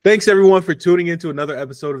Thanks, everyone, for tuning into another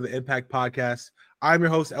episode of the MPAKT podcast. I'm your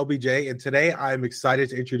host, LBJ, and today I'm excited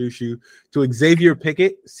to introduce you to Xavier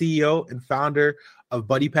Pickett, CEO and founder of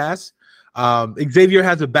BuddyPass. Xavier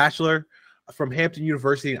has a bachelor from Hampton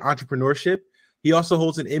University in entrepreneurship. He also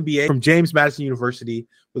holds an MBA from James Madison University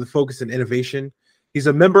with a focus in innovation. He's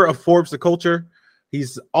a member of Forbes The Culture.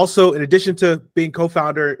 He's also, in addition to being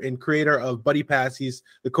co-founder and creator of BuddyPass, he's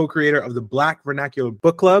the co-creator of the Black Vernacular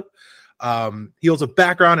Book Club. He holds a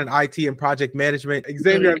background in IT and project management.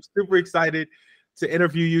 Xavier, I'm super excited to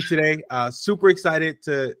interview you today. Super excited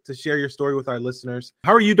to share your story with our listeners.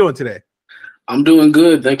 How are you doing today? I'm doing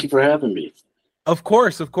good. Thank you for having me. Of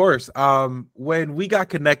course. When we got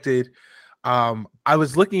connected, I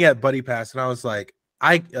was looking at BuddyPass and I was like,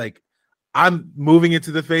 I'm moving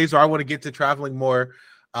into the phase where I want to get to traveling more.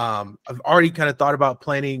 I've already kind of thought about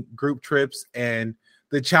planning group trips, and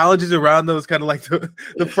the challenges around those kind of like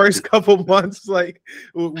the first couple months, like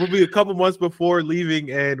we'll be a couple months before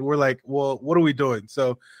leaving and we're like, well, what are we doing?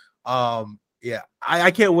 So I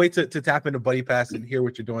can't wait to tap into BuddyPass and hear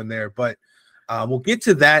what you're doing there. But we'll get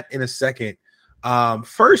to that in a second.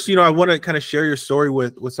 First, I want to kind of share your story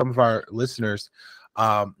with some of our listeners.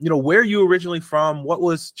 Where are you originally from? What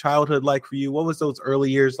was childhood like for you? What was those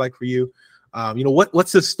early years like for you?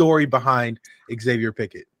 What's the story behind Xavier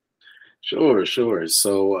Pickett? Sure.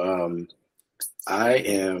 So I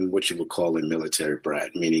am what you would call a military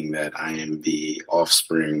brat, meaning that I am the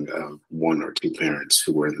offspring of one or two parents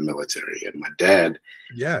who were in the military. And my dad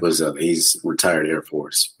he's retired Air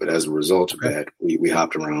Force. But as a result of that, we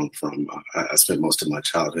hopped around from, I spent most of my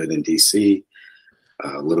childhood in D.C.,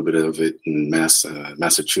 a little bit of it in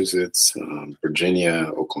Massachusetts,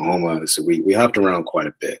 Virginia, Oklahoma. So we hopped around quite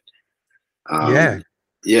a bit.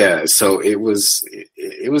 Yeah, so it was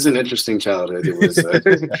an interesting childhood. It was,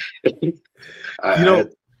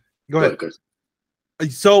 go ahead.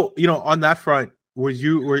 So, on that front, where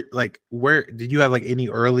did you have like any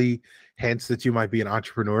early hints that you might be an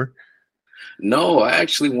entrepreneur? No, I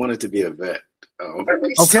actually wanted to be a vet.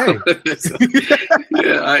 Okay.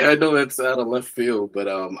 I know that's out of left field, but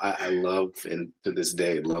I love, and to this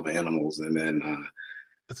day, love animals. And then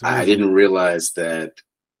I didn't realize that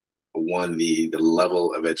the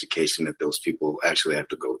level of education that those people actually have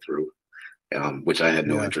to go through, which I had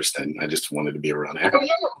no interest in. I just wanted to be around animals.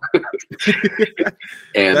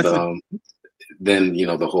 And then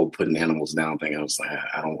the whole putting animals down thing, I was like,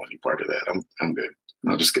 I don't want any part of that. I'm good.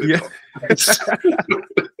 I'll just get it done.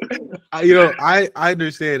 I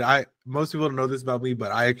understand. Most people don't know this about me,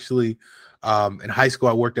 but I actually in high school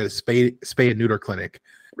I worked at a spay and neuter clinic.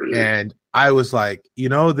 Really? And I was like,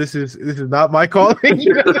 this is not my calling.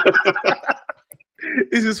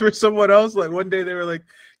 This is for someone else. Like one day they were like,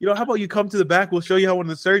 how about you come to the back? We'll show you how one of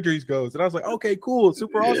the surgeries goes. And I was like, okay, cool,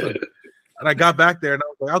 super awesome. And I got back there and I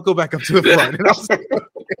was like, I'll go back up to the front. And I was like,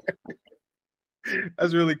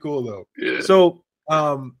 that's really cool though. Yeah. So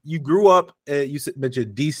you grew up, you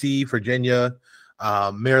mentioned DC, Virginia,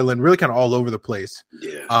 Maryland, really kind of all over the place.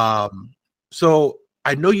 Yeah. So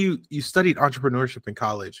I know you studied entrepreneurship in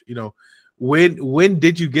college. When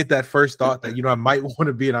did you get that first thought that I might want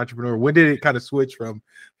to be an entrepreneur? When did it kind of switch from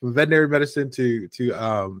veterinary medicine to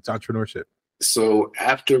entrepreneurship? So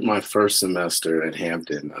after my first semester at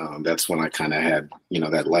Hampton, that's when I kind of had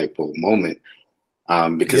that light bulb moment.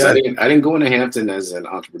 Because I didn't go into Hampton as an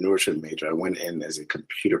entrepreneurship major. I went in as a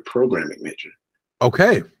computer programming major.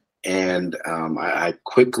 Okay. And I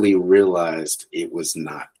quickly realized it was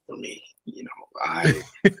not for me.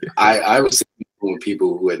 I was with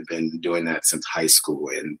people who had been doing that since high school,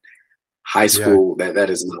 and high school that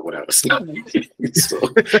is not what I was studying.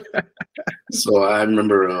 So I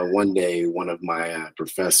remember one day one of my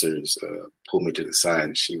professors pulled me to the side,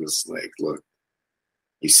 and she was like, "Look,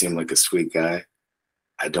 you seem like a sweet guy.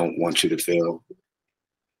 I don't want you to fail.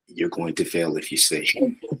 You're going to fail if you stay."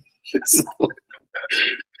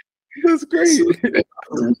 That's great. And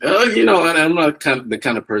I'm not the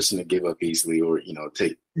kind of person to give up easily or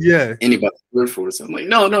take anybody's word for it. So I'm like,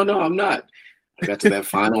 no, I'm not. I got to that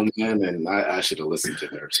final man, and I should have listened to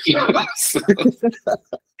her.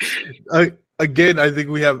 Again, I think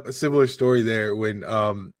we have a similar story there. When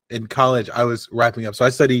in college, I was wrapping up. So I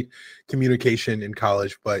studied communication in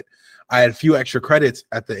college, but I had a few extra credits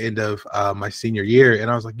at the end of my senior year, and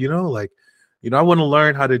I was like, I want to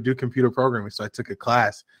learn how to do computer programming. So I took a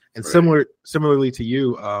class. And similarly to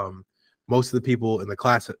you, most of the people in the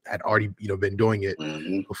class had already, been doing it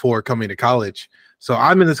before coming to college. So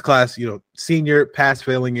I'm in this class, senior, pass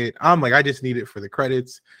failing it. I'm like, I just need it for the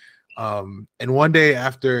credits. And one day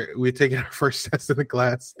after we had taken our first test in the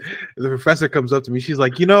class, the professor comes up to me. She's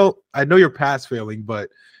like, I know you're pass failing, but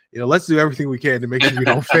let's do everything we can to make sure we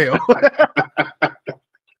don't fail.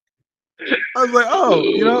 I was like,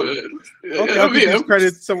 okay, I'll get these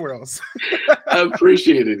credits somewhere else. I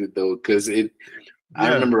appreciated it though, because I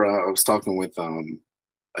remember I was talking with an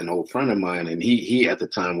old friend of mine, and he at the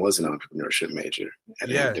time was an entrepreneurship major at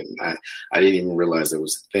Hampton. I didn't even realize that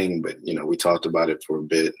was a thing, but we talked about it for a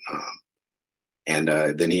bit, and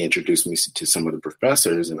then he introduced me to some of the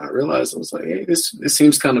professors, and I realized I was like, hey, this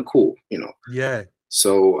seems kind of cool, Yeah.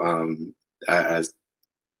 So I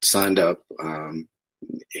signed up.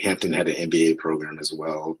 Hampton had an MBA program as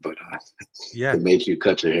well, but they made you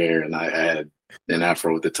cut your hair, and I had an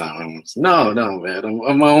afro at the time. I was, no, man,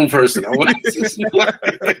 I'm my own person.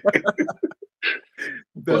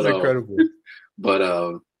 That's incredible.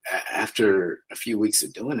 But after a few weeks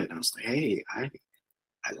of doing it, I was like, hey, I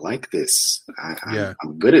like this.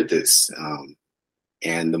 I'm good at this.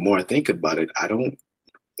 And the more I think about it, I don't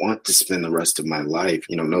want to spend the rest of my life,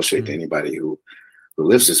 no shade to anybody who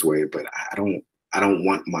lives this way, but I don't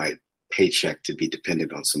want my paycheck to be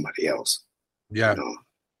dependent on somebody else. Yeah.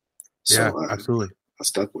 So, absolutely. I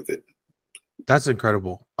stuck with it. That's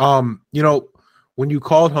incredible. When you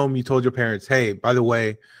called home, you told your parents, hey, by the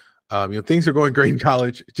way, things are going great in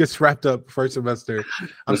college. Just wrapped up first semester.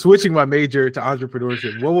 I'm switching my major to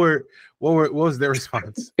entrepreneurship. What was their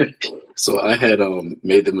response? So I had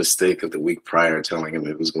made the mistake of the week prior telling them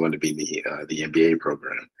it was going to be the MBA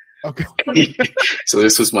program. Okay. So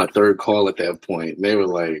this was my third call at that point. And they were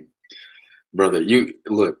like, brother,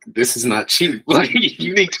 this is not cheap. Like,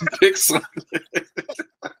 you need to pick something.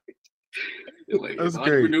 Like, that's if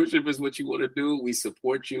great. Entrepreneurship is what you want to do, we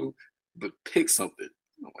support you, but pick something.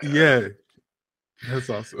 Like, yeah.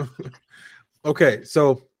 That's awesome. Okay.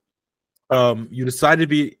 So you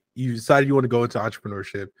decided you want to go into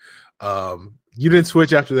entrepreneurship. You didn't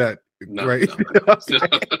switch after that, right? No. So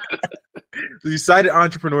you decided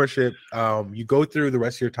entrepreneurship. You go through the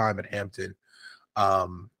rest of your time at Hampton.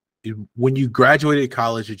 When you graduated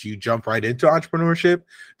college, did you jump right into entrepreneurship?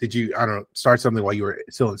 Did you, start something while you were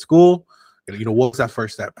still in school? What was that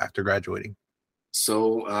first step after graduating?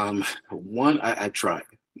 So I tried.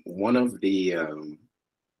 One of the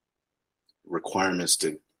requirements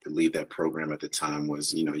to leave that program at the time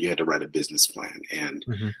was, you had to write a business plan. And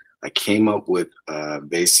I came up with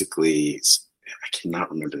basically, I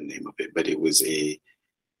cannot remember the name of it, but it was a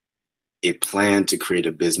plan to create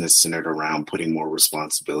a business centered around putting more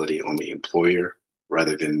responsibility on the employer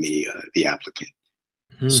rather than the applicant.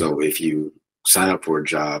 So if you sign up for a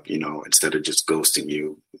job, instead of just ghosting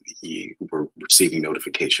you were receiving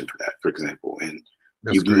notification for that, for example. And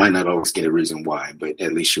you might not always get a reason why, but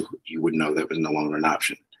at least you would know that was no longer an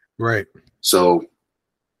option. Right. So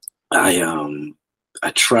I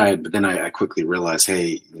tried, but then I quickly realized,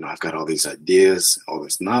 hey, I've got all these ideas, all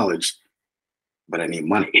this knowledge, but I need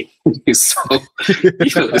money. So,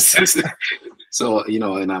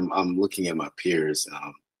 and I'm looking at my peers,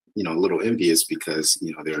 a little envious because,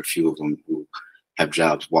 there are a few of them who have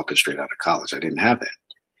jobs walking straight out of college. I didn't have that.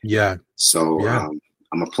 Yeah. So I'm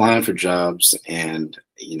applying for jobs, and,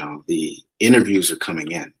 the interviews are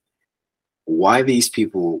coming in. Why these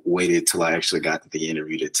people waited till I actually got to the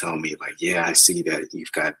interview to tell me, like, yeah, I see that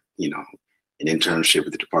you've got, an internship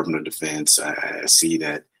with the Department of Defense. I see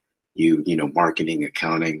that you marketing,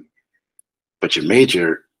 accounting, but your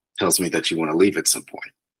major tells me that you want to leave at some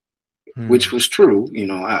point, which was true.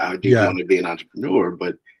 I do want to be an entrepreneur,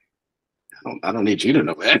 but I don't need you to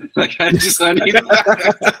know that. Like, I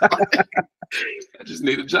just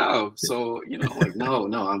need a job. So,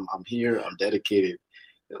 no, I'm here. I'm dedicated.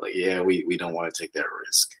 They're like, yeah, we don't want to take that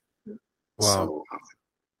risk. Wow. So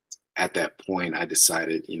at that point, I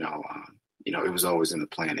decided, it was always in the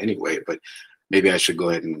plan anyway, but maybe I should go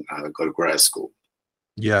ahead and go to grad school.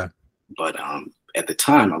 Yeah. But at the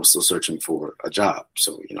time, I was still searching for a job.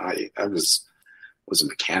 So, I was a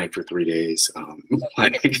mechanic for 3 days. I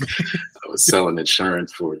was selling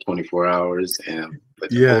insurance for 24 hours.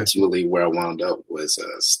 But ultimately where I wound up was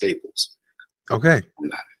Staples. Okay.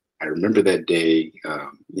 And I remember that day, I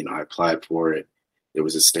applied for it. There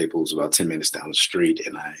was a Staples about 10 minutes down the street,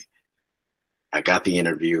 and I got the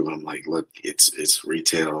interview. I'm like, look, it's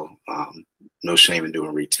retail. No shame in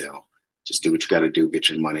doing retail. Just do what you got to do, get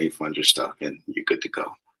your money, fund your stuff, and you're good to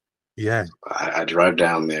go. Yeah. I drive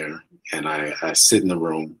down there, and I sit in the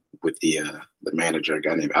room with the manager, a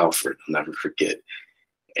guy named Alfred. I'll never forget.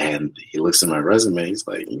 And he looks at my resume. He's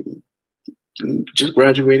like, you just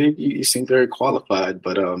graduated. You seem very qualified,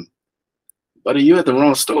 but buddy, you at the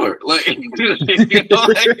wrong store. Like, I'm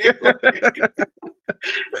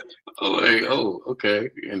like, oh, okay.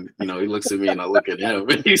 And he looks at me, and I look at him,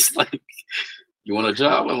 and he's like, You want a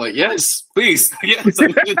job? I'm like, yes, please. Yes, I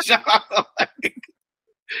need a job.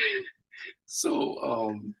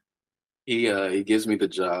 So he gives me the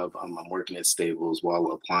job. I'm working at Staples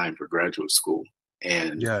while applying for graduate school.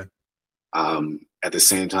 And Yeah. at the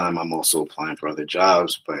same time, I'm also applying for other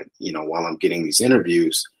jobs. But, while I'm getting these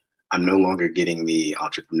interviews, I'm no longer getting the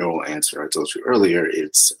entrepreneurial answer I told you earlier.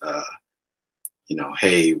 It's,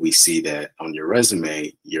 hey, we see that on your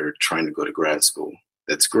resume, you're trying to go to grad school.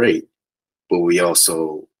 That's great. But we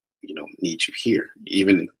also, need you here,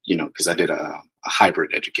 even, because I did a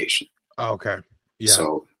hybrid education. Oh, okay. Yeah.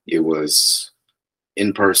 So it was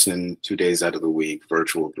in person 2 days out of the week,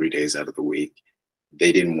 virtual 3 days out of the week.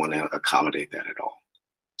 They didn't want to accommodate that at all.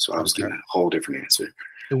 So I was getting a whole different answer.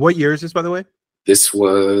 And what year is this, by the way? This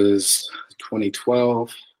was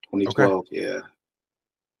 2012, Okay. yeah.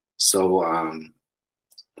 So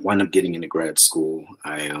wound up getting into grad school.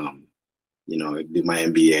 I, I did my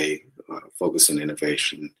MBA, focus in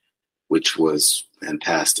innovation, which was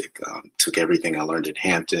fantastic. Took everything I learned at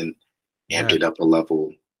Hampton, amped it up a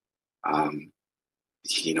level.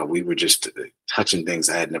 We were just touching things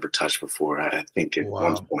I had never touched before. I think at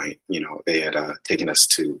one point, they had taken us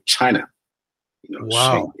to China.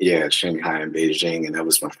 Shanghai and Beijing, and that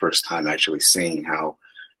was my first time actually seeing how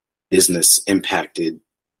business impacted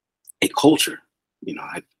a culture.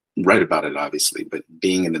 I read about it obviously, but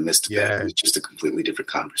being in the midst of that was just a completely different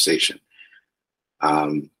conversation.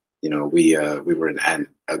 We were in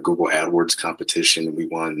a Google AdWords competition. We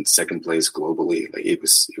won second place globally. Like it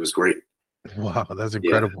was great. Wow, that's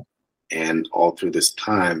incredible. Yeah. And all through this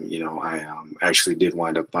time, I actually did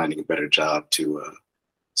wind up finding a better job to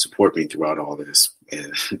support me throughout all this.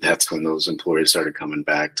 And that's when those employers started coming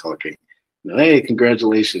back talking, hey,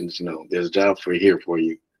 congratulations, there's a job for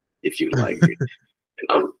you if you like it.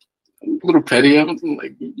 I'm a little petty. I'm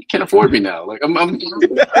like, you can't afford me now. Like I'm all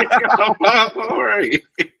right.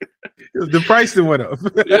 The price went up.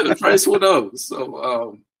 Yeah, the price went up.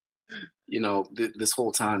 So this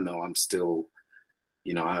whole time though, I'm still,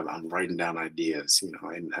 I'm writing down ideas,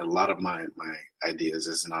 and a lot of my ideas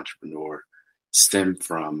as an entrepreneur stem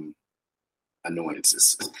from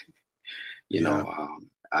annoyances.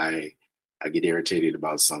 I get irritated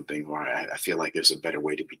about something, or I feel like there's a better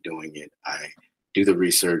way to be doing it. I do the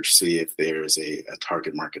research, see if there's a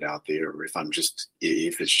target market out there, or if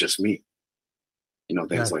it's just me,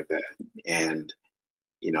 things like that. And,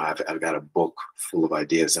 I've got a book full of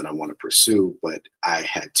ideas that I want to pursue, but I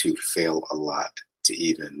had to fail a lot to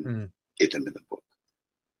even get them in the book.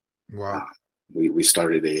 Wow. We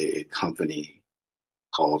started a company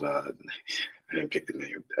called, I didn't get the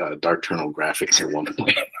name, Dark Turtle Graphics at one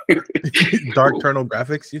point. Dark Turtle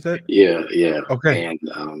Graphics, you said? Yeah. Okay.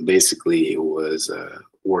 And basically it was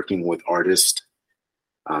working with artists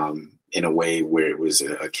in a way where it was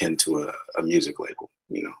akin to a music label,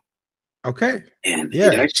 Okay. And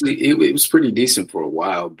it was pretty decent for a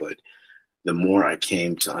while, but the more I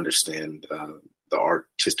came to understand the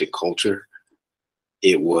artistic culture,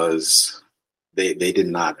 it was they did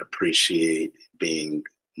not appreciate being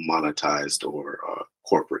monetized or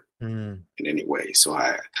corporate in any way. So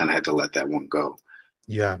I kind of had to let that one go.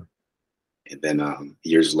 Yeah. And then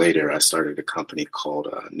years later, I started a company called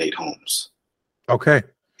Nate Holmes. Okay.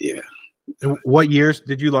 Yeah. And what years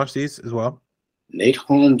did you launch these as well? Nate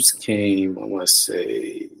Holmes came, I want to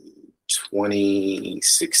say,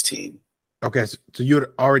 2016. Okay, so you had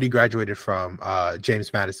already graduated from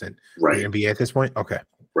James Madison, right? Your MBA at this point. Okay,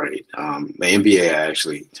 right. My MBA I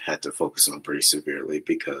actually had to focus on pretty severely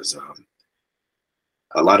because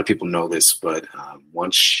a lot of people know this, but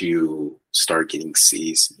once you start getting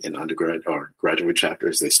C's in undergrad or graduate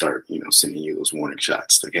chapters, they start sending you those warning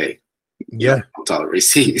shots like, hey. Yeah, I'll tolerate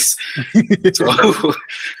C's. So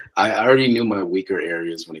I already knew my weaker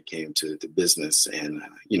areas when it came to business, and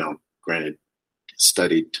granted,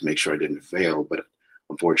 studied to make sure I didn't fail, but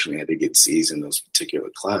unfortunately, I did get C's in those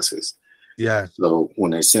particular classes. Yeah. So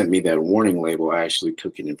when they sent me that warning label, I actually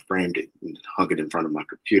took it and framed it and hung it in front of my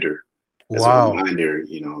computer as a reminder,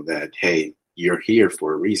 that hey, you're here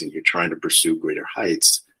for a reason. You're trying to pursue greater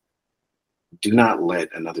heights. Do not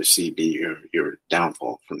let another C be your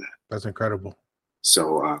downfall from that. That's incredible.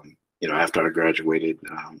 So, after I graduated,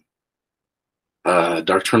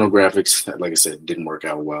 Dark Turtle Graphics, like I said, didn't work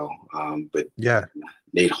out well. But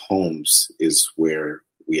Nate Holmes is where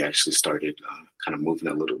we actually started kind of moving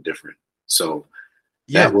a little different. So,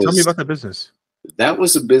 tell me about that business. That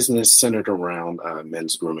was a business centered around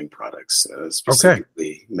men's grooming products,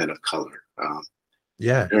 specifically men of color.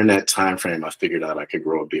 During that time frame, I figured out I could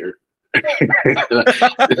grow a beard.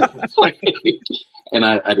 And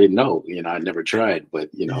I didn't know, I never tried, but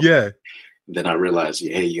then I realized,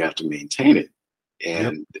 hey, you have to maintain it. Yep.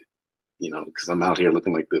 And, because I'm out here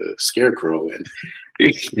looking like the scarecrow, and,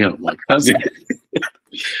 my cousin,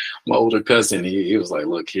 my older cousin, he was like,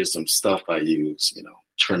 look, here's some stuff I use,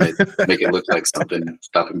 trim it, make it look like something,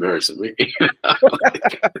 stop embarrassing me.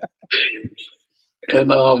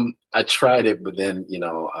 And I tried it, but then,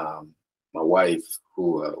 my wife,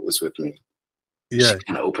 who was with me, Yeah. she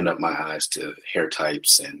kind of opened up my eyes to hair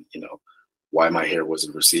types and, why my hair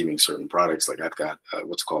wasn't receiving certain products. Like I've got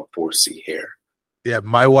what's called 4C hair. Yeah,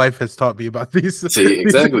 my wife has taught me about these. See,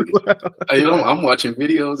 exactly. I'm watching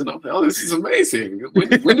videos and I'm like, oh, this is amazing. When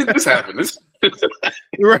did this happen?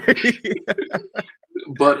 Right.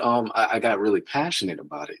 But I got really passionate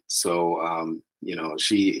about it. So,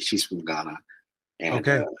 she's from Ghana. And,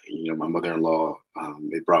 Okay. my mother-in-law,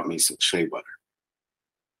 they brought me some shea butter.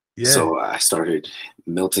 Yeah. So I started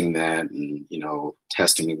melting that and,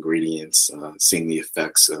 testing ingredients, seeing the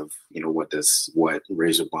effects of, what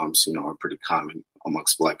razor bumps, are pretty common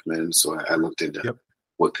amongst Black men. So I looked into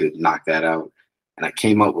what could knock that out. And I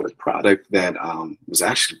came up with a product that was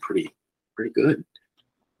actually pretty good.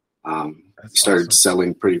 Started awesome.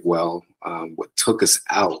 selling pretty well. What took us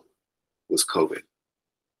out was COVID.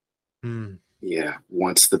 Yeah.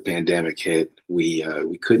 Once the pandemic hit, we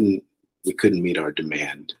couldn't meet our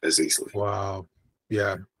demand as easily. Wow.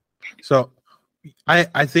 Yeah. So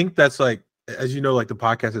I think that's like, as you know, like the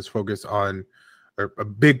podcast is focused on, or a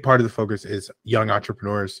big part of the focus is young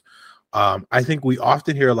entrepreneurs. I think we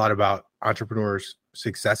often hear a lot about entrepreneurs'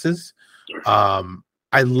 successes.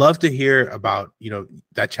 I love to hear about,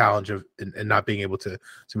 that challenge of and not being able to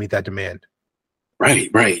meet that demand.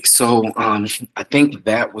 Right. So I think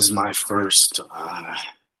that was my first,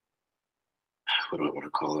 what do I want to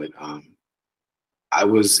call it? I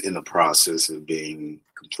was in the process of being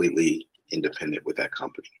completely independent with that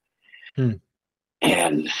company.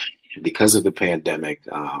 And because of the pandemic,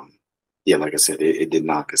 like I said, it did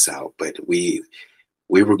knock us out, but we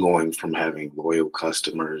were going from having loyal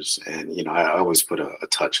customers and, I always put a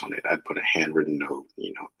touch on it. I'd put a handwritten note,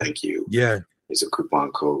 thank you. Yeah. There's a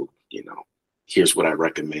coupon code, here's what I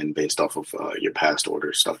recommend based off of your past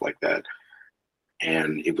orders, stuff like that.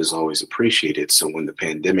 And it was always appreciated. So when the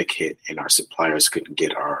pandemic hit and our suppliers couldn't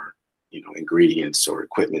get our, ingredients or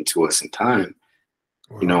equipment to us in time,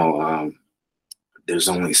 there's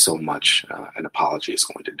only so much an apology is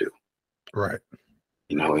going to do. Right.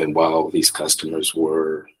 And while these customers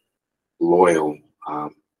were loyal,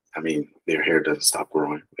 their hair doesn't stop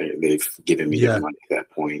growing. They've given me their money at that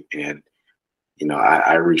point. And,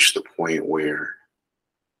 I reached the point where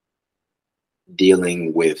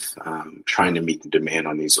dealing with trying to meet the demand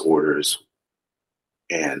on these orders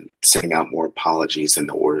and sending out more apologies than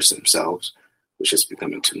the orders themselves was just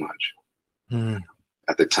becoming too much.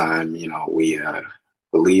 At the time, we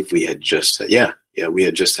believe we had just, we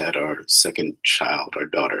had just had our second child, our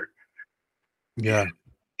daughter. Yeah.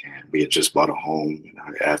 And we had just bought a home.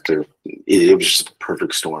 After it was just a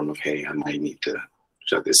perfect storm of, hey, I might need to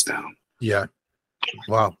shut this down. Yeah.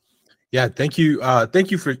 Wow. Yeah. Thank you.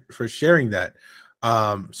 Thank you for sharing that.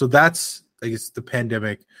 So that's, I guess, the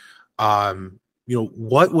pandemic.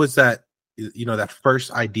 What was that, that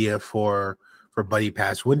first idea for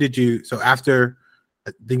BuddyPass? When did you, so after,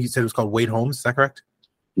 I think you said it was called Wade Homes, is that correct?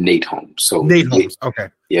 Nate Homes. So Nate Homes. Okay.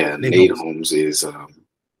 Yeah. Nate Homes is,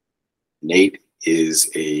 Nate is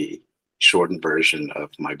a shortened version of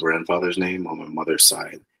my grandfather's name on my mother's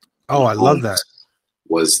side. Oh, I love that.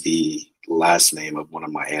 Was the last name of one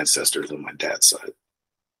of my ancestors on my dad's side.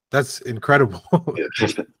 That's incredible.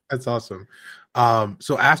 That's awesome.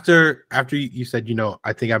 So after you said,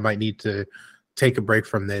 I think I might need to take a break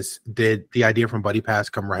from this, did the idea from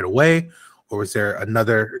BuddyPass come right away, or was there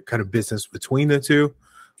another kind of business between the two?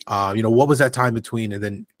 What was that time between, and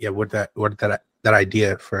then where did that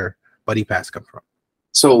idea for BuddyPass come from?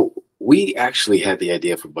 So we actually had the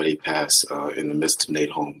idea for BuddyPass in the midst of Nate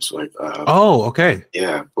Homes, okay.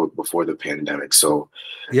 Yeah, before the pandemic. So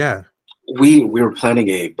yeah, we were planning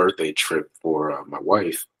a birthday trip for my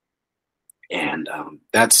wife, and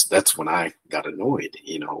that's when I got annoyed.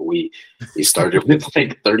 We started with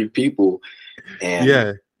like 30 people,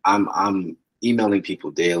 and I'm emailing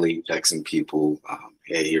people daily, texting people,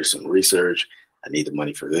 hey, here's some research. I need the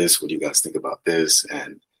money for this. What do you guys think about this?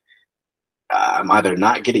 And I'm either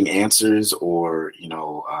not getting answers or,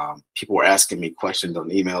 people were asking me questions on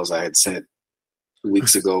emails I had sent 2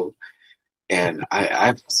 weeks ago. And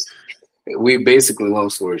we basically, long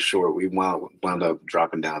story short, we wound up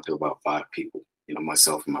dropping down to about 5 people,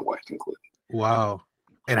 myself and my wife included. Wow.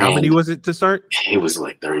 And how many was it to start? It was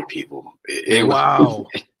like 30 people. Wow.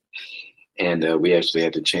 And we actually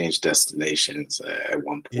had to change destinations at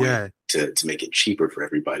one point to make it cheaper for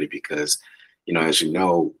everybody, because as you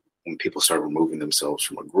know, when people start removing themselves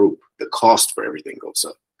from a group, the cost for everything goes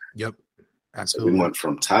up. Yep. So we Absolutely. went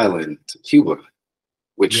from Thailand to Cuba,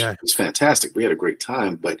 which Yeah. was fantastic. We had a great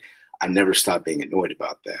time, but I never stopped being annoyed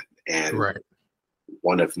about that. And Right.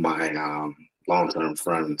 one of my long-term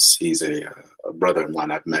friends, he's a brother of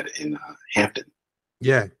mine I've met in Hampton.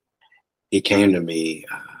 Yeah. He came to me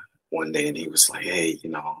one day and he was like, hey,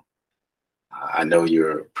 I know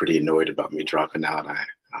you're pretty annoyed about me dropping out.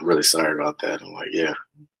 I'm really sorry about that. I'm like, yeah,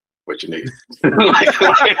 what you need?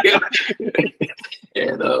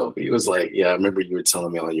 And he was like, yeah, I remember you were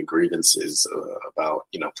telling me all your grievances about,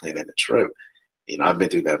 planning a trip. I've been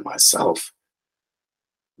through that myself.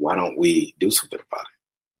 Why don't we do something about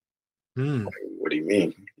it? Like, what do you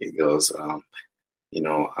mean? He goes,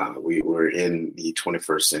 we're in the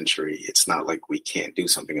 21st century. It's not like we can't do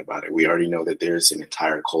something about it. We already know that there's an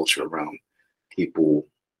entire culture around people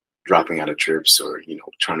dropping out of trips or,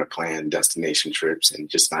 trying to plan destination trips and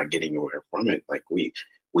just not getting anywhere from it. Like we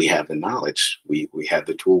have the knowledge, we have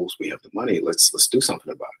the tools, we have the money. Let's do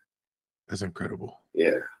something about it. That's incredible.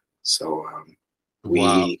 Yeah. So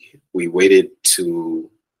Wow. we waited to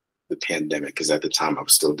the pandemic because at the time I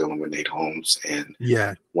was still dealing with Nate Holmes. And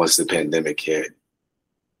Yeah. once the pandemic hit,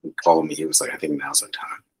 he called me. He was like, I think now's the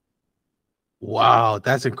time. Wow.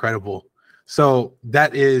 That's incredible. So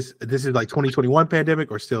this is like 2021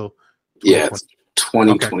 pandemic or still? Yeah, it's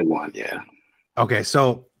 2021. Okay. Yeah. Okay.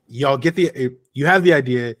 So y'all you have the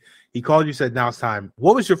idea. He called you, said, now it's time.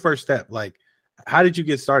 What was your first step? Like, how did you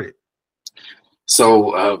get started?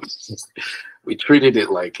 So we treated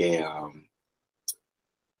it like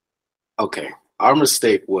our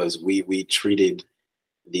mistake was we treated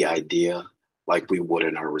the idea like we would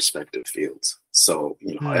in our respective fields. So,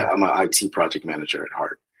 I'm an IT project manager at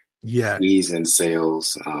heart. Yeah. He's in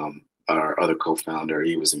sales. Our other co-founder,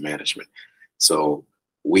 he was in management. So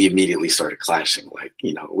we immediately started clashing. Like,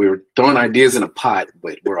 we were throwing ideas in a pot,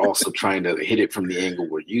 but we're also trying to hit it from the angle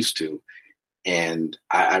we're used to. And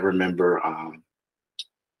I remember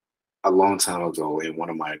a long time ago in one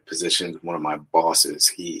of my positions, one of my bosses,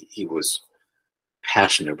 he was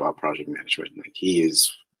passionate about project management. Like, he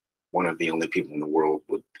is one of the only people in the world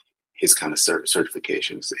with his kind of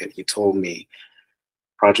certifications. And he told me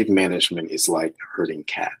project management is like herding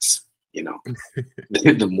cats.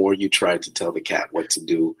 The more you try to tell the cat what to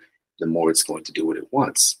do, the more it's going to do what it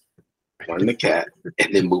wants. Learn the cat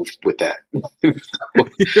and then move with that.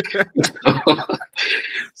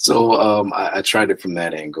 So I tried it from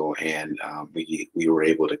that angle, and we were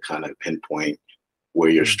able to kind of pinpoint where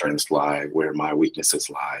your strengths lie, where my weaknesses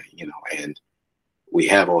lie, and we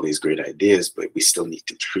have all these great ideas, but we still need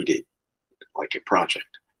to treat it like a project.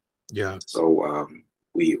 Yeah. So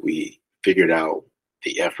we figured out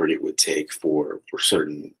the effort it would take for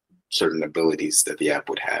certain abilities that the app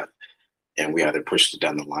would have. And we either pushed it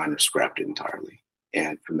down the line or scrapped it entirely.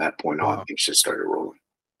 And from that point on, things just started rolling.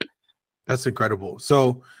 That's incredible.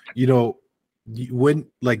 So, did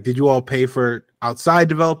you all pay for outside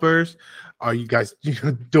developers? Are you guys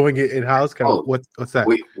doing it in house? What's that?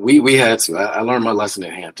 We had to. I learned my lesson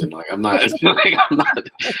at Hampton. Like, I'm not that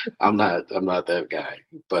guy.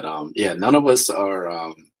 But none of us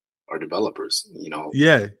are developers.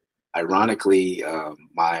 Yeah. Ironically,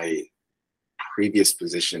 my previous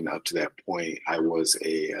position up to that point, I was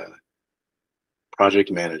a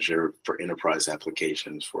project manager for enterprise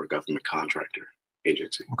applications for a government contractor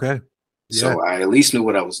agency. Okay. Yeah. So I at least knew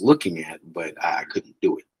what I was looking at, but I couldn't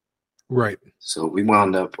do it. Right. So we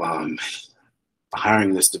wound up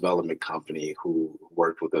hiring this development company who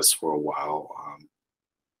worked with us for a while.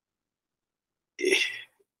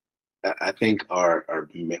 I think our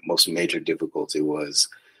most major difficulty was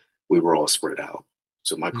we were all spread out.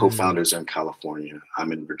 So my co-founders are in California.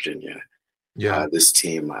 I'm in Virginia. Yeah. This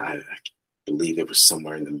team, I believe it was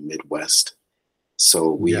somewhere in the Midwest.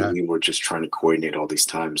 So we were just trying to coordinate all these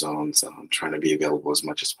time zones, trying to be available as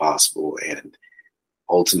much as possible. And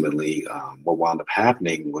ultimately, what wound up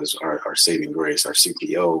happening was our saving grace. Our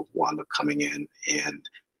CPO wound up coming in and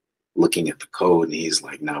looking at the code, and he's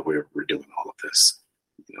like, "No, we're doing all of this."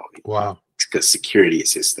 Wow. Because security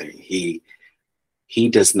is his thing. He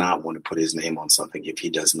does not want to put his name on something if he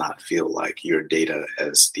does not feel like your data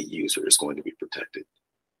as the user is going to be protected,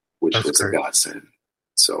 which was great. A godsend.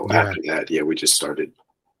 So after that, we just started.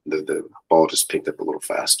 The ball just picked up a little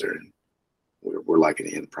faster, and we're liking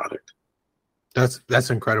the end product. That's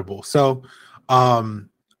incredible. So, I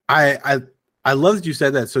love that you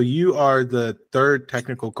said that. So you are the third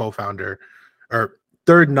technical co-founder, or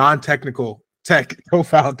third non-technical tech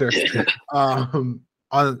co-founder, on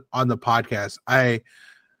the podcast. I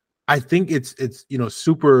think it's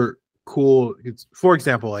super cool. It's, for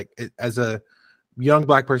example, like as a young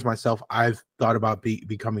Black person myself, I've thought about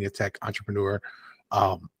becoming a tech entrepreneur.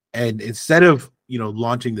 And instead of,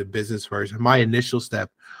 launching the business first, my initial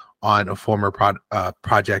step on a former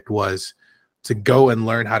project was to go and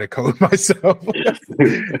learn how to code myself.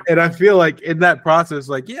 And I feel like in that process,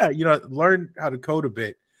 learn how to code a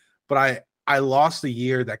bit, but I lost a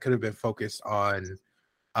year that could have been focused on,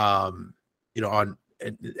 on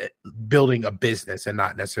building a business and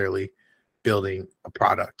not necessarily building a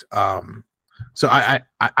product. So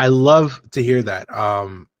I love to hear that.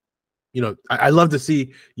 I love to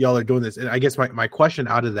see y'all are doing this. And I guess my question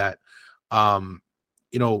out of that,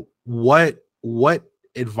 what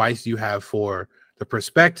advice do you have for the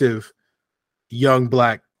prospective young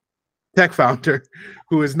Black tech founder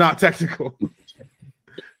who is not technical?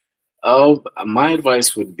 Oh, my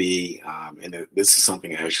advice would be, and this is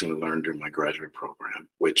something I actually learned during my graduate program,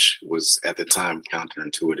 which was at the time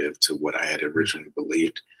counterintuitive to what I had originally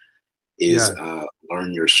believed, is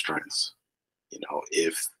learn your strengths.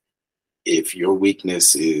 If your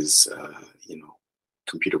weakness is,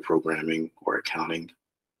 computer programming or accounting,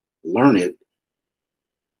 learn it.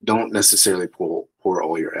 Don't necessarily pour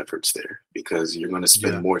all your efforts there, because you're going to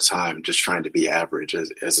spend more time just trying to be average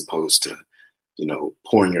as opposed to,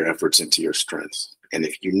 pouring your efforts into your strengths. And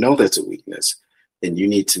if you know that's a weakness, then you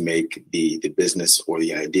need to make the business or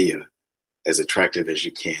the idea as attractive as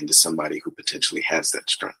you can to somebody who potentially has that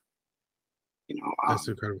strength. That's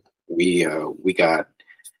incredible. We got,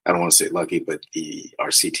 I don't want to say lucky, but our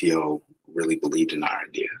CTO really believed in our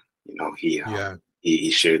idea. He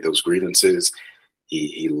shared those grievances.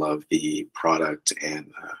 He loved the product,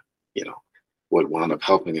 and what wound up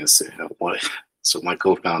helping us. So my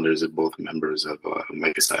co-founders are both members of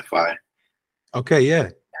MPAKT Sci-Fi. Okay, yeah.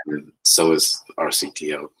 And so is our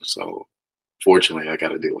CTO. So fortunately, I got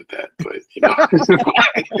to deal with that. But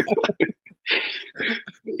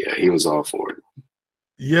yeah, he was all for it.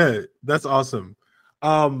 Yeah, that's awesome.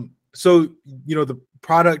 So the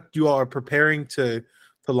product you all are preparing to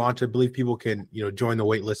launch, I believe people can join the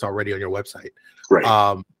wait list already on your website.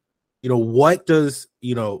 Right. What does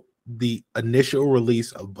the initial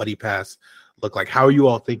release of BuddyPass look like? How are you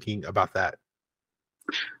all thinking about that?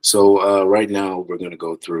 So right now we're going to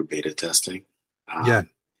go through beta testing.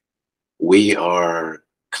 We are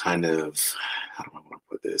kind of, how do I want to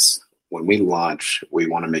put this? When we launch, we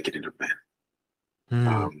want to make it an event.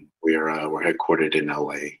 We're headquartered in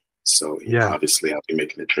LA, so obviously I'll be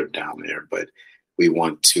making the trip down there. But we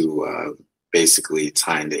want to basically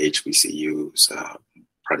tie into HBCUs,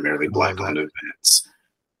 primarily Black-owned events.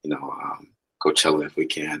 Coachella if we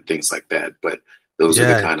can, things like that. But those are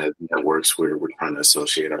the kind of networks we're trying to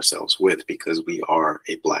associate ourselves with, because we are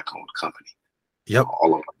a Black-owned company. Yep.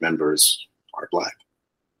 All of our members are Black.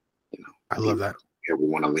 I love that. Yeah, we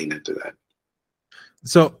want to lean into that.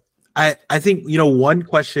 So I think, one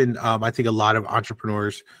question I think a lot of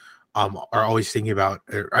entrepreneurs are always thinking about,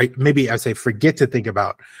 or maybe I say forget to think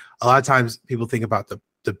about. A lot of times people think about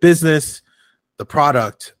the business, the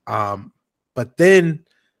product, but then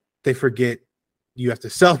they forget you have to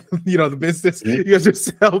sell, the business. Mm-hmm. You have to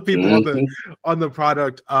sell people on the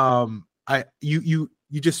product. You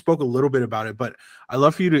just spoke a little bit about it, but I'd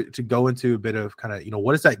love for you to go into a bit of kind of,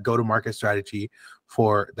 what does that go-to-market strategy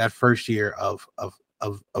for that first year of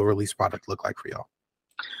a release product look like for y'all?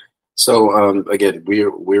 So again,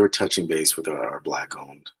 we're touching base with our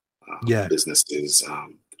Black-owned businesses,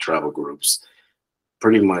 travel groups.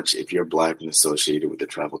 Pretty much, if you're Black and associated with the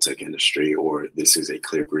travel tech industry, or this is a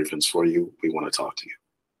clear grievance for you, we want to talk to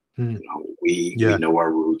you. We know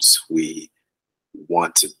our roots. We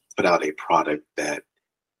want to put out a product that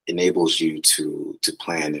enables you to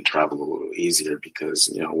plan and travel a little easier, because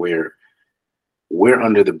we're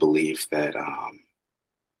under the belief that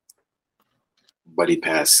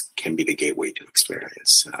BuddyPass can be the gateway to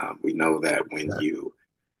experience. We know that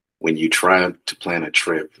when you try to plan a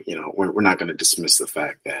trip, we're not going to dismiss the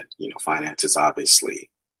fact that finance is obviously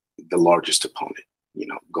the largest opponent.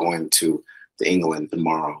 Going to England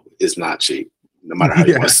tomorrow is not cheap, no matter how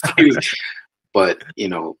you want to say it. But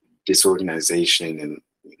disorganization and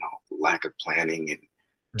lack of planning and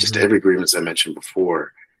just every grievance I mentioned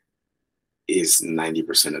before is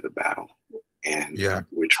 90% of the battle. And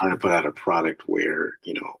we're trying to put out a product where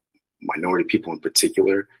minority people in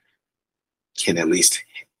particular can at least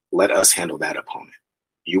let us handle that opponent.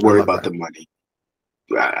 You worry about the money.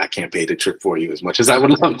 I can't pay the trip for you as much as I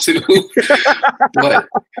would love to, but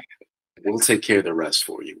we'll take care of the rest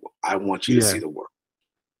for you. I want you to see the world.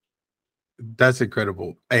 That's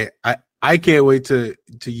incredible. Hey, I can't wait to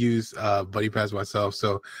use BuddyPass myself.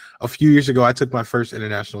 So a few years ago, I took my first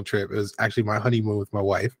international trip. It was actually my honeymoon with my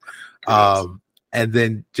wife. And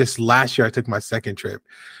then just last year, I took my second trip.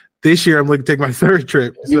 This year, I'm looking to take my third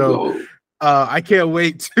trip. So I can't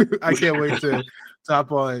wait to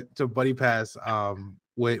hop on to BuddyPass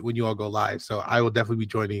when you all go live. So I will definitely be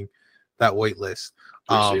joining that wait list.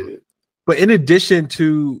 Appreciate it. But in addition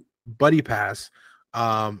to BuddyPass,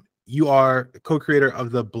 you are co-creator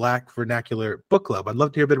of the Black Vernacular Book Club. I'd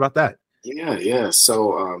love to hear a bit about that. Yeah.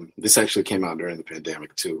 So this actually came out during the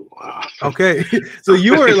pandemic too. Okay, so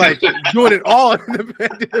you were like doing it all in the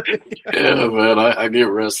pandemic. Yeah, man, I get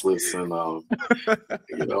restless, and I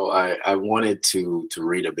wanted to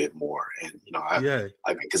read a bit more, and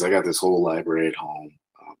because I got this whole library at home.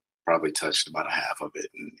 Probably touched about a half of it,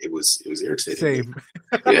 and it was irritating. Same.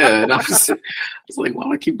 Yeah, and I was like, why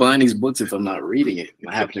do I keep buying these books if I'm not reading it? And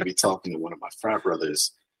I happened to be talking to one of my frat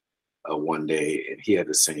brothers one day, and he had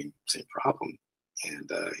the same problem.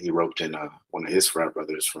 And he roped in one of his frat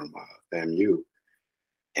brothers from FAMU,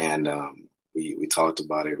 and we talked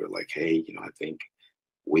about it. We're like, hey, I think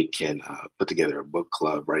we can put together a book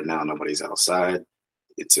club. Right now, nobody's outside.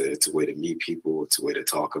 It's a way to meet people. It's a way to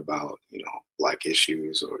talk about, Black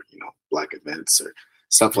issues or, Black events or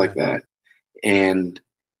stuff like that. And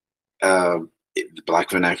the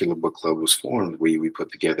Black Vernacular Book Club was formed. We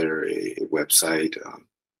put together a website,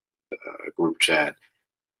 a group chat,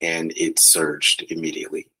 and it surged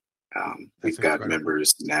immediately. We've got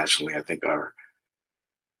members nationally. I think our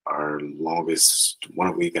longest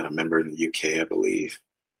one, we got a member in the UK, I believe.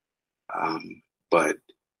 But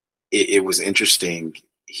it was interesting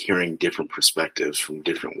hearing different perspectives from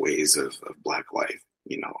different ways of Black life,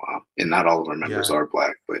 and not all of our members are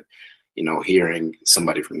Black, but, hearing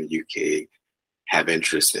somebody from the UK have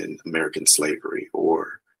interest in American slavery,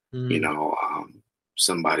 or,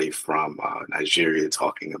 somebody from Nigeria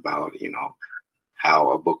talking about,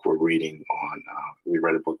 how a book we're reading on, we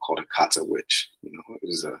read a book called A Kata Witch, it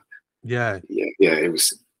was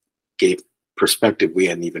it gave perspective we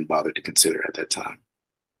hadn't even bothered to consider at that time.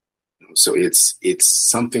 So it's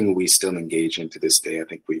something we still engage in to this day. I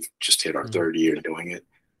think we've just hit our third year doing it,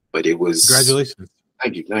 but it was congratulations.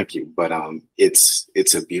 Thank you. But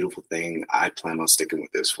it's a beautiful thing. I plan on sticking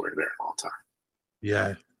with this for a very long time.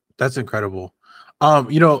 Yeah, that's incredible. I'm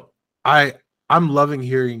loving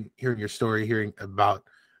hearing your story, hearing about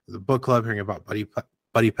the book club, hearing about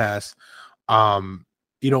BuddyPass.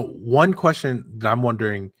 One question that I'm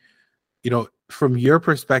wondering, from your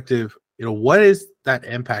perspective, what is that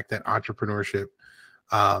impact that entrepreneurship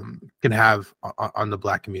can have on the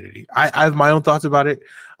Black community? I have my own thoughts about it.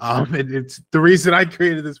 And it's the reason I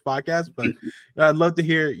created this podcast, but I'd love to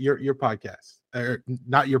hear your podcast, or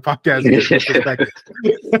not your podcast, your perspective.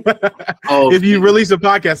 If you release a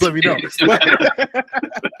podcast, let me know.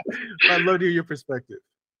 I'd love to hear your perspective.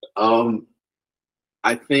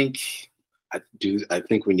 I think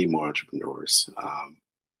we need more entrepreneurs.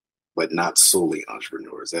 But not solely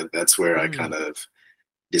entrepreneurs. That's where I kind of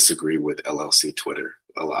disagree with LLC Twitter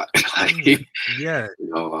a lot.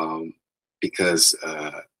 Because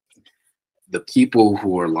the people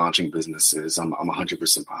who are launching businesses, I'm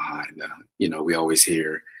 100% behind. We always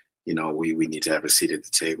hear, we need to have a seat at the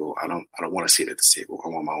table. I don't want a seat at the table. I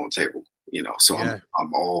want my own table. So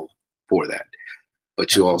I'm all for that.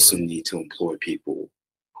 But you also need to employ people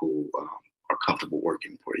who are comfortable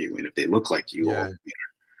working for you, and if they look like you,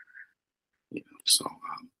 So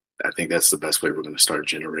I think that's the best way we're going to start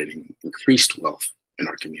generating increased wealth in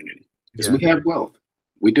our community. Because we have wealth.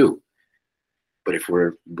 We do. But if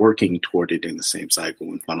we're working toward it in the same cycle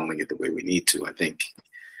and funneling it the way we need to, I think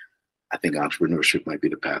entrepreneurship might be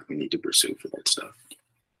the path we need to pursue for that stuff.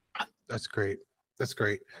 That's great.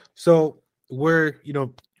 So we're,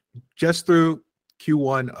 just through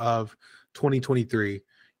Q1 of 2023,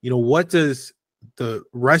 what does the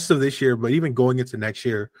rest of this year, but even going into next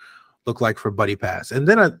year, look like for BuddyPass? And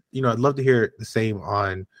then I'd love to hear the same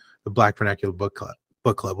on the Black Vernacular Book Club.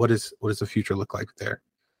 What does the future look like there?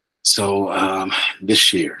 So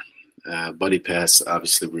this year, BuddyPass,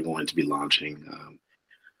 obviously we're going to be launching.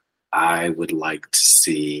 I would like to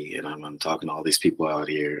see, and I'm talking to all these people out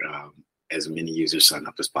here, as many users sign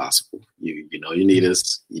up as possible. You need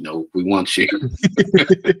us. We want you.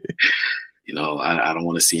 I don't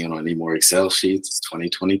want to see you on any more Excel sheets. It's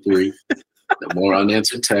 2023. No more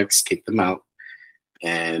unanswered texts, kick them out.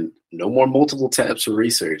 And no more multiple tabs for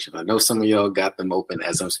research. And I know some of y'all got them open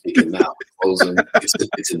as I'm speaking now. Closing.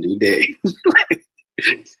 It's a new day.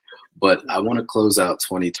 But I want to close out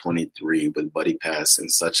 2023 with BuddyPass in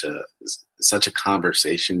such a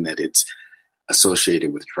conversation that it's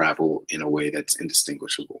associated with travel in a way that's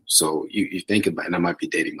indistinguishable. So you think about, and I might be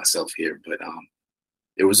dating myself here, but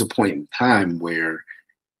there was a point in time where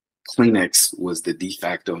Kleenex was the de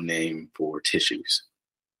facto name for tissues.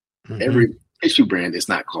 Mm-hmm. Every tissue brand is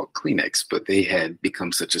not called Kleenex, but they had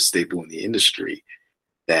become such a staple in the industry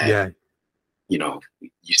that, Yeah. You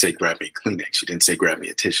say grab me a Kleenex, you didn't say grab me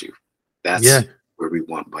a tissue. That's Yeah. where we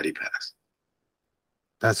want BuddyPass.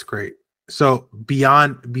 That's great. So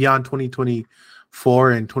beyond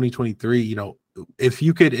 2024 and 2023, if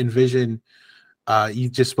you could envision, you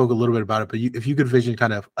just spoke a little bit about it, but if you could envision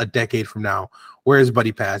kind of a decade from now, where is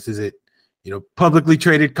BuddyPass? Is it, publicly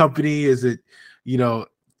traded company? Is it,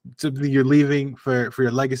 something you're leaving for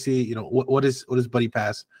your legacy? What is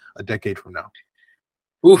BuddyPass a decade from now?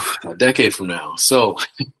 Oof, a decade from now. So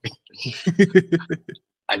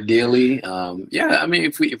ideally, I mean,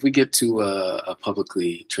 if we get to a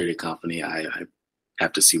publicly traded company, I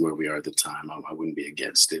have to see where we are at the time. I wouldn't be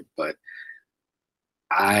against it, but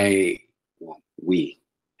we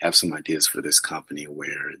have some ideas for this company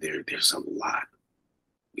where there's a lot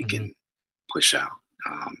we can push out.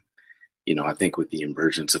 I think with the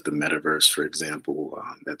emergence of the metaverse, for example,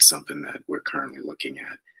 that's something that we're currently looking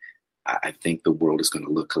at. I think the world is going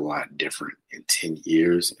to look a lot different in 10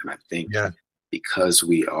 years. And I think because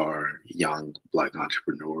we are young Black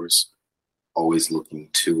entrepreneurs, always looking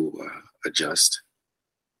to adjust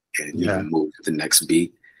and move to the next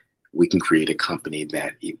beat, we can create a company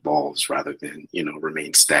that evolves rather than,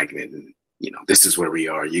 remain stagnant. And, this is where we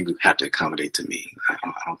are. You have to accommodate to me. I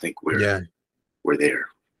don't think we're there.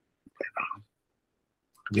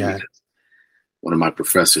 Yeah. One of my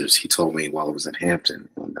professors, he told me while I was in Hampton,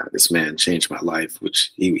 this man changed my life,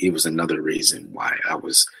 which he was another reason why I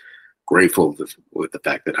was grateful with the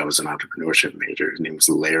fact that I was an entrepreneurship major. His name was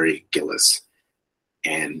Larry Gillis.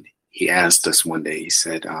 And he asked us one day, he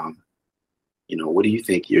said, what do you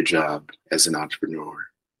think your job as an entrepreneur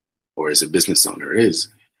or as a business owner is?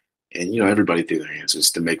 And, everybody threw their answers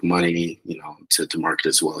to make money, to market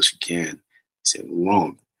as well as you can. He said,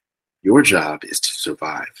 wrong. Your job is to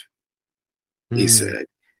survive. He said,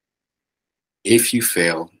 if you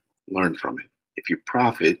fail, learn from it. If you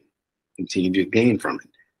profit, continue to gain from it.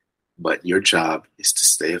 But your job is to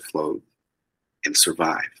stay afloat and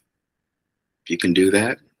survive. If you can do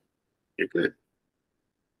that, you're good.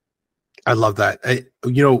 I love that.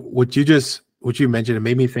 What you mentioned, it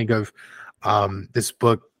made me think of this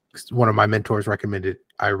book. One of my mentors recommended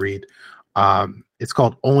I read. It's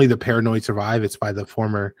called Only the Paranoid Survive. It's by the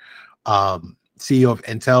former CEO of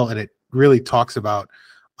Intel, and it really talks about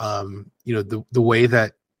the way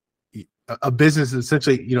that a business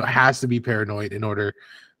essentially has to be paranoid in order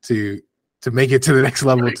to make it to the next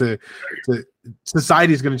level. To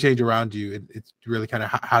society is going to change around you, and it's really kind of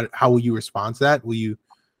how will you respond to that? Will you,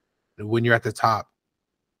 when you're at the top,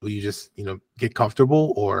 will you just get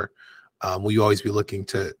comfortable, or will you always be looking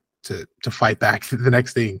to fight back to the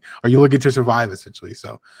next thing? Are you looking to survive essentially?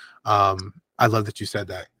 So I love that you said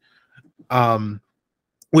that.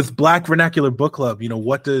 With Black Vernacular Book Club,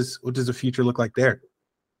 what does the future look like there?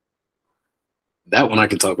 That one I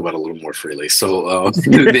can talk about a little more freely. So, it's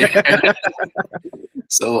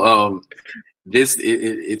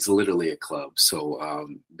literally a club. So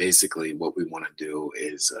basically, what we want to do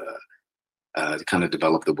is to kind of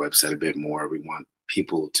develop the website a bit more. We want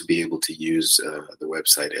people to be able to use the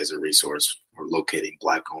website as a resource for locating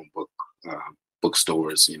Black-owned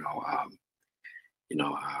bookstores.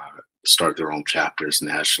 Start their own chapters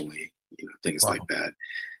nationally. Things like that.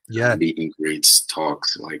 Yeah, meet and greets,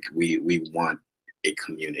 talks. Like we want a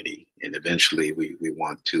community, and eventually we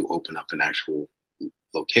want to open up an actual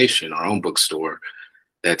location, our own bookstore.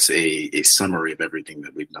 That's a summary of everything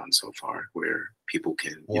that we've done so far, where people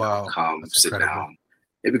can come, that's sit incredible. Down,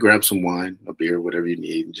 maybe grab some wine, a beer, whatever you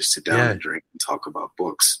need, and just sit down and drink and talk about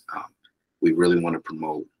books. We really want to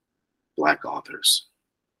promote Black authors.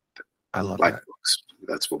 I love Black that. books.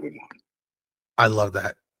 That's what we want. I love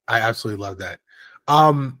that. I absolutely love that.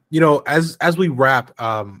 As we wrap,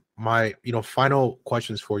 my final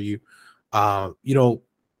questions for you.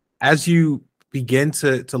 As you begin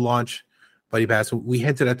to launch BuddyPass, we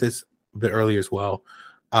hinted at this a bit earlier as well.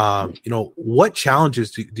 What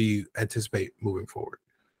challenges do you anticipate moving forward?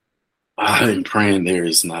 I'm praying there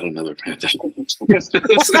is not another pandemic.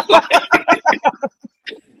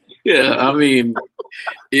 Yeah, I mean,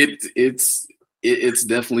 it's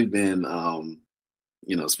definitely been,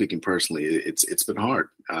 speaking personally, it's been hard.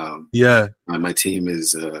 My team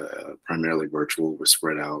is primarily virtual. We're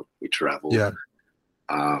spread out. We travel. Yeah.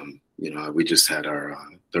 We just had our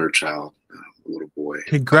third child, a little boy.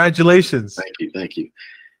 Congratulations. Thank you.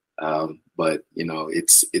 But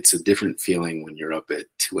it's a different feeling when you're up at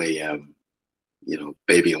 2 a.m.,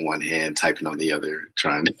 baby in one hand, typing on the other,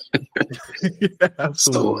 trying to. Yeah,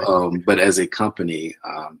 absolutely. So, but as a company,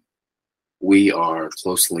 we are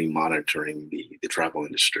closely monitoring the travel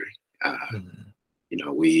industry. You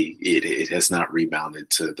know, it has not rebounded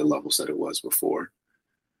to the levels that it was before,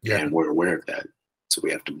 Yeah. and we're aware of that. So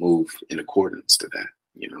we have to move in accordance to that,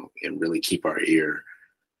 you know, and really keep our ear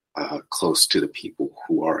close to the people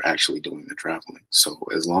who are actually doing the traveling. So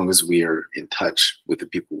as long as we are in touch with the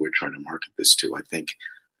people we're trying to market this to, I think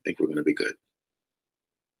we're going to be good.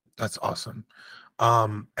 That's awesome.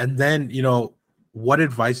 And then, you know, what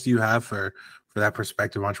advice do you have for that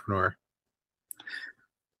prospective entrepreneur?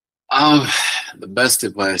 The best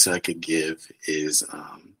advice I could give is,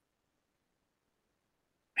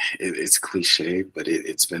 it's cliche, but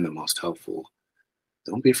it's been the most helpful.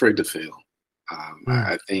 Don't be afraid to fail.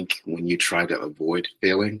 I think when you try to avoid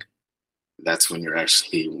failing, that's when you're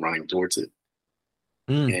actually running towards it.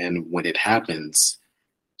 And when it happens,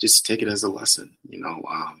 just take it as a lesson. You know,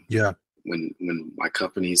 Yeah. When my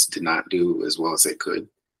companies did not do as well as they could,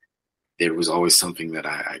 there was always something that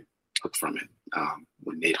I took from it.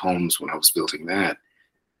 When Nate Holmes, when I was building that,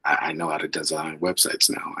 I know how to design websites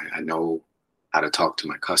now. I know how to talk to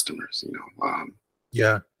my customers, you know,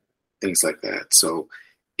 Yeah. things like that. So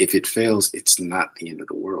if it fails, it's not the end of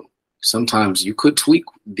the world. Sometimes you could tweak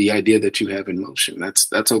the idea that you have in motion.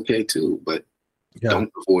 That's okay too, but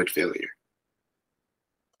don't avoid failure.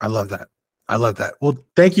 I love that. I love that. Well,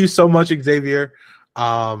 thank you so much, Xavier.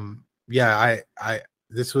 Yeah,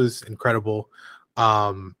 this was incredible.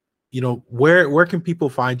 You know, where can people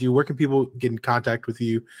find you? Where can people get in contact with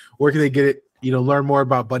you? Where can they get it? You know, learn more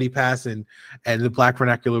about BuddyPass and the Black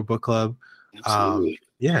Vernacular Book Club. Absolutely.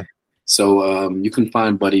 Yeah. So you can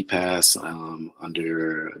find BuddyPass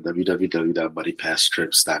under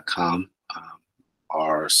www.buddypasstrips.com.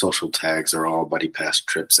 Our social tags are all BuddyPass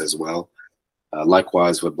Trips as well.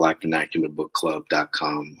 Likewise with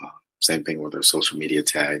blackvernacularbookclub.com. Same thing with our social media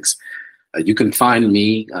tags. You can find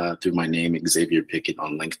me through my name, Xavier Pickett,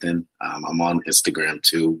 on LinkedIn. I'm on Instagram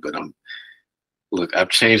too, but I've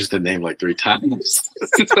changed the name like 3 times.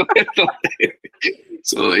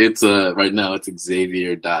 So it's right now it's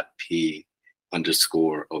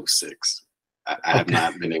Xavier.P_06. I have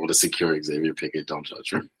not been able to secure Xavier Pickett. Don't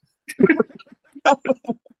judge me.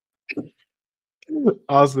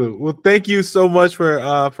 Awesome. Well, thank you so much for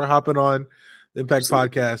hopping on the MPAKT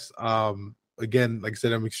podcast. Again, like I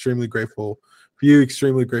said, I'm extremely grateful for you,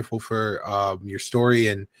 extremely grateful for your story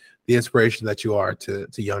and the inspiration that you are to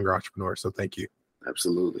younger entrepreneurs. So thank you.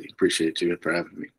 Absolutely. Appreciate you for having me.